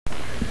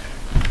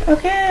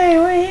Okay,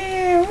 we're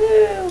here.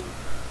 Woo!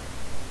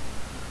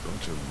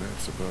 Bunch of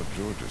maps about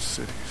Georgia's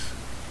cities.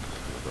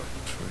 What about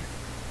the train?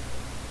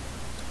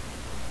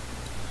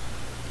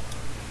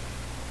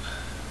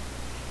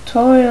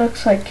 Totally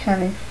looks like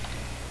Kenny.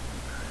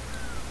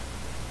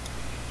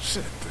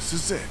 Shit, this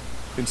is it.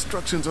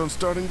 Instructions on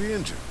starting the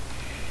engine.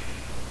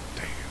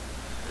 Damn,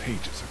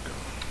 pages are gone.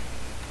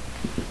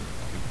 You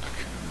can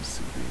kind of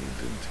see the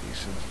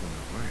indentations from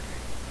the writing.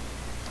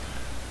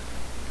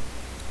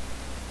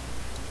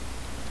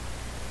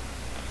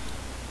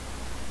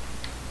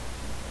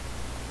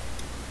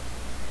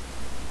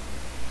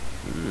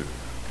 Ugh.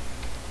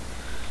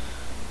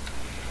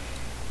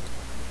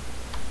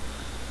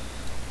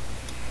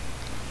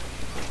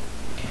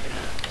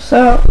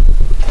 So,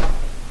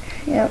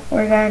 yep,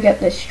 we're gonna get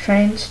this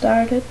train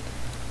started.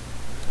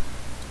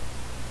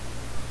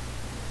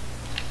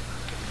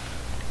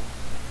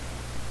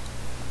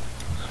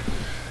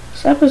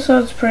 This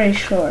episode's pretty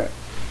short.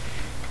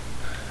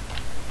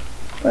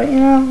 But you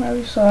know,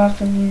 every so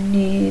often you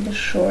need a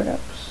short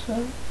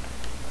episode.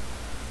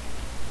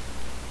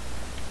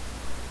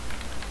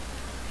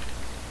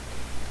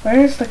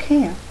 Where's the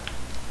camp?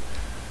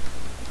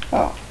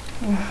 Oh.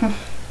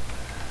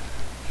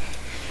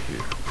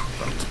 Here,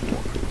 that's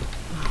water.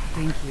 Oh,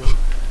 thank you.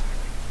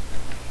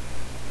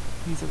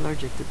 He's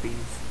allergic to bees.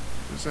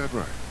 Is that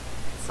right?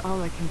 It's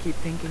all I can keep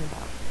thinking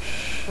about.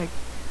 Like,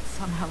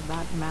 somehow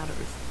that matters.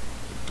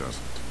 It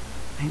doesn't.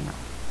 I know.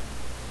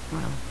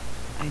 Well,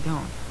 I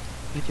don't.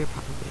 But you're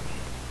probably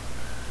right.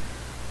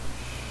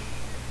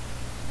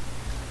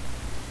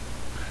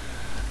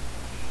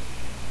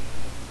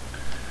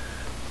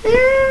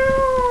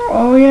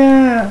 Oh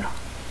yeah.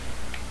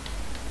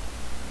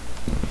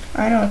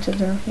 I know what to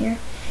do here.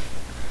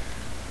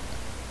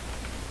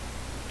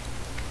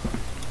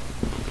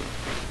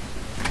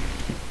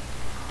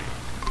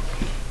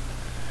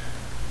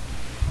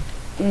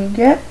 You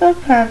get the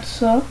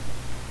pencil.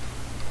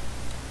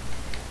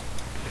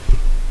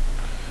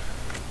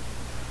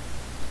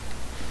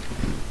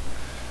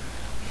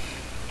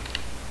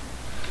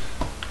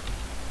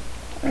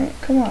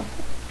 Alright, come on.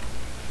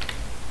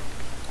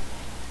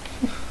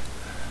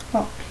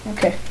 Oh,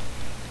 okay.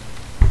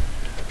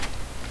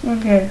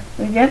 Okay,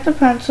 we get the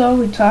pencil,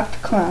 we talk to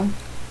Clown.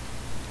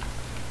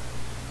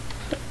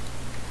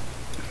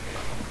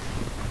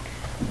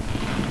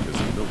 There's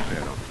a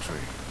notepad on the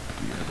train.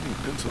 Do you have any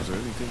pencils or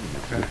anything in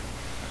your pack?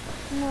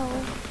 No,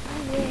 I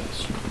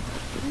wish.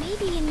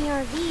 Maybe in the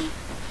RV.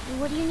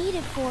 What do you need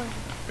it for?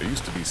 There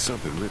used to be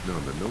something written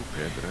on the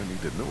notepad that I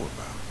need to know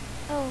about.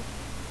 Oh,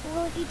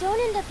 well, if you don't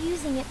end up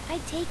using it,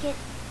 I'd take it.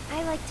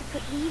 I like to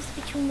put leaves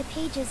between the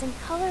pages and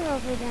color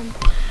over them.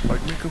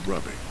 Like make a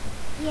rubbing.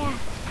 Yeah,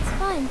 it's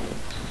fun.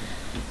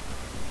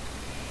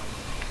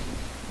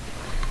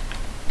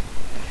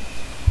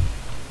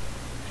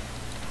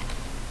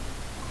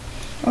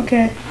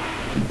 Okay,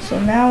 so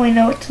now we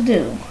know what to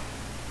do.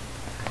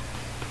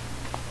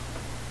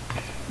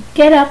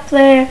 Get up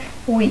there,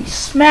 we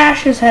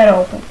smash his head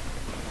open.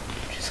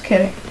 Just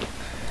kidding.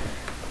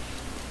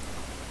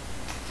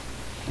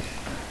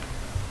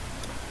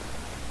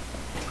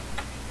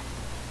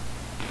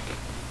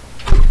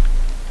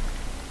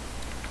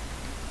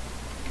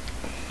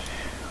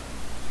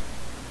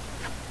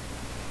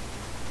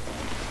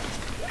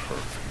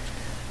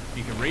 Perfect.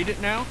 You can read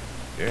it now?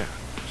 Yeah,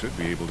 should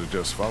be able to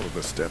just follow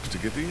the steps to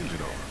get the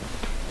engine on.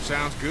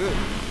 Sounds good.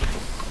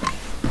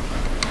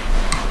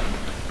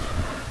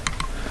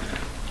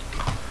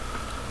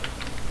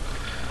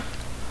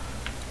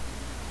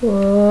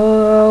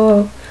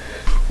 Whoa.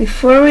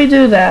 Before we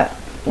do that,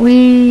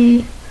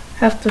 we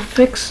have to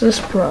fix this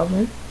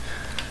problem.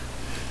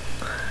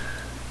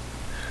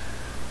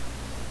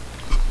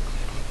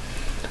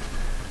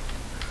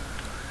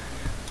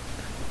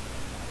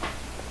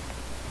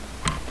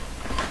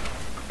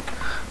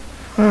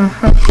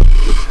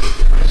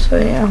 So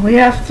yeah, we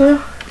have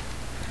to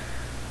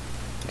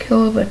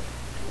kill the,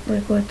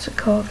 like, what's it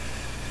called?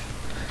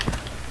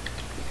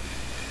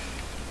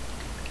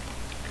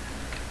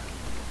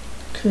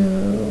 To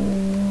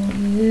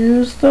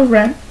use the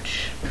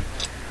wrench.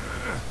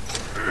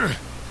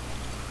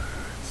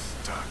 It's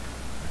stuck.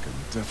 I can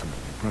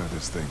definitely pry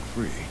this thing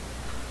free.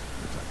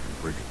 If I can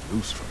break it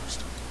loose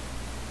first.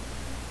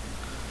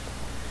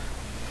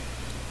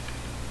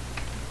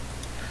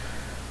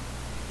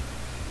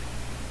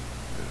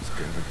 There's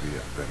gotta be a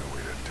better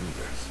way to do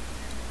this.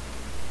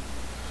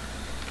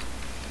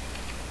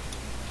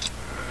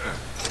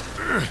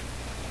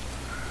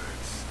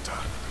 It's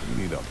stuck.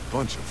 We need a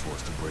bunch of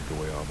force to break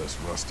away all this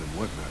rust and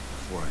whatnot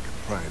before I can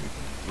pry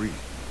anything free.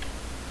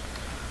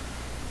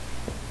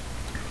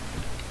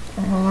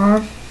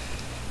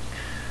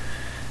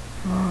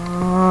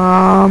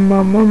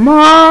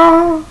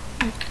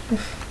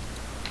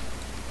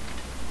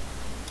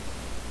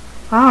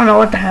 I don't know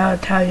what the hell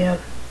to tell you.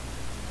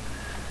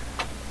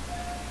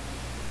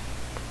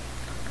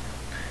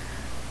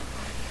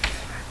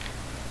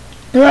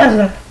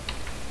 Listen.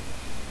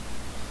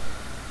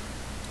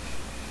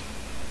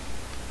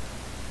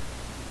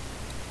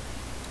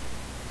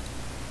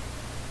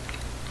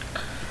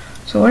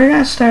 So we're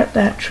gonna start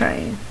that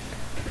train.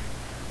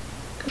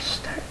 Let's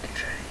start the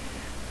train.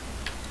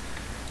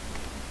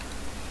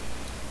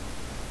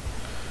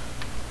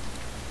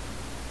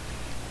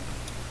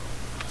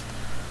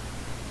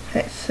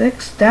 Okay,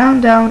 6,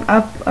 down, down,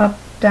 up, up,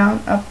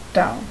 down, up,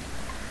 down.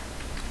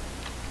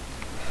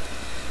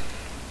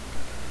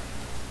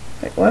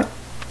 Wait, what?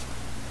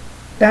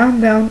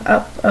 Down, down,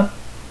 up, up,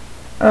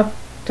 up,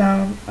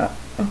 down, up.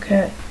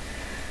 Okay.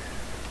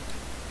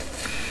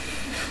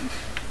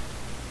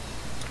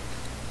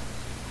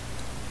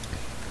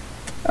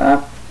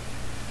 Up.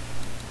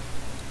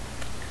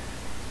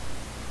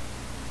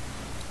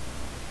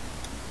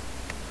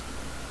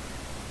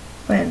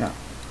 Wait, no.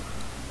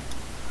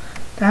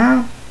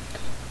 Down.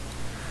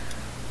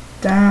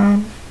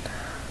 Down.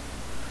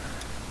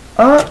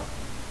 Up.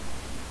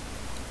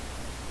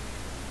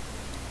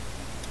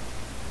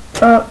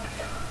 Up.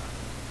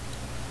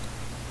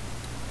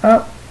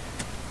 Up.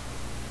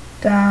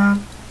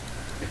 Down.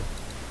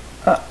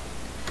 Up.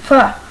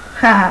 Fuck.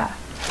 Ha.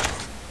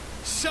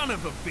 Son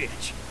of a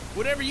bitch!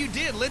 Whatever you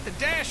did lit the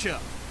dash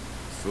up.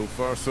 So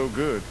far, so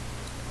good.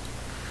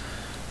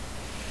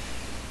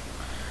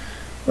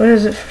 What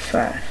is it for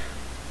 5?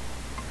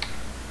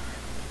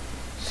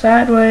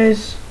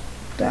 Sideways,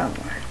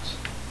 downwards.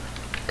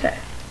 Okay.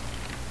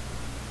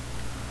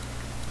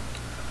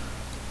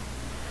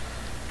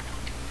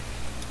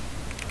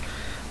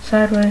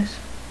 Sideways.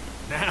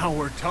 Now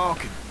we're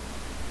talking.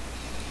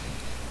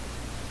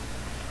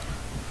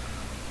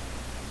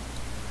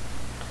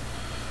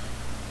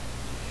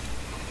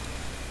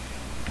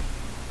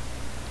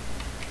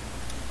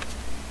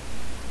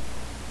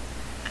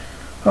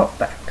 Oh,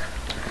 back.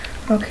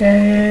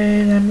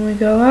 Okay, then we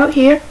go out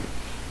here.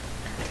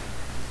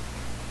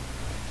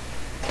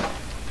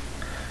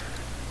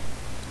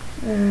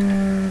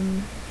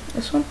 And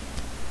this one.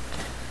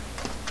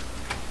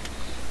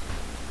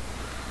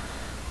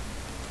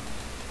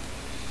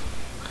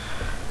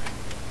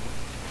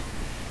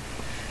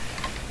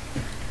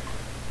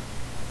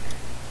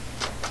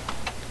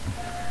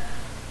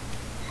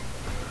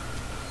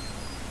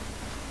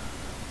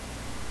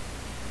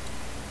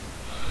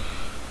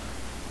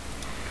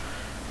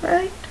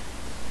 Right.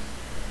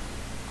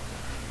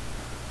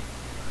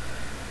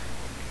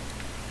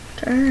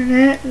 Turn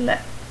it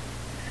left.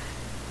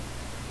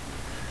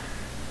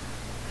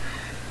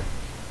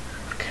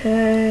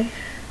 Okay.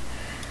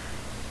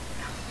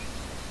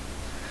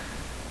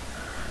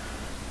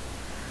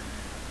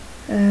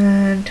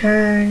 And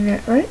turn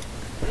it right.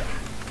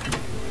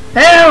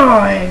 There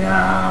we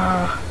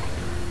go.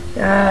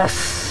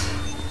 Yes.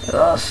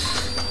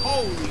 Yes.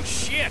 Holy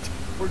shit!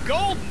 We're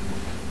golden!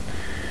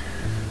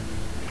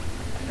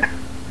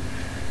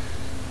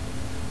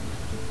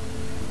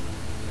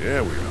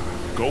 Yeah, we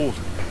are.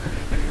 Golden.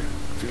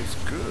 Feels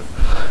good.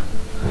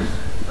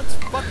 Let's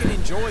fucking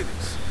enjoy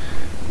this.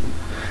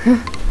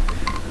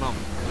 Come on,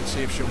 let's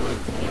see if she'll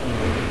move.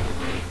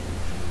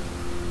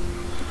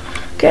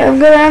 Okay, I'm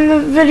gonna end the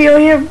video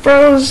here,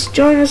 bros.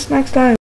 Join us next time.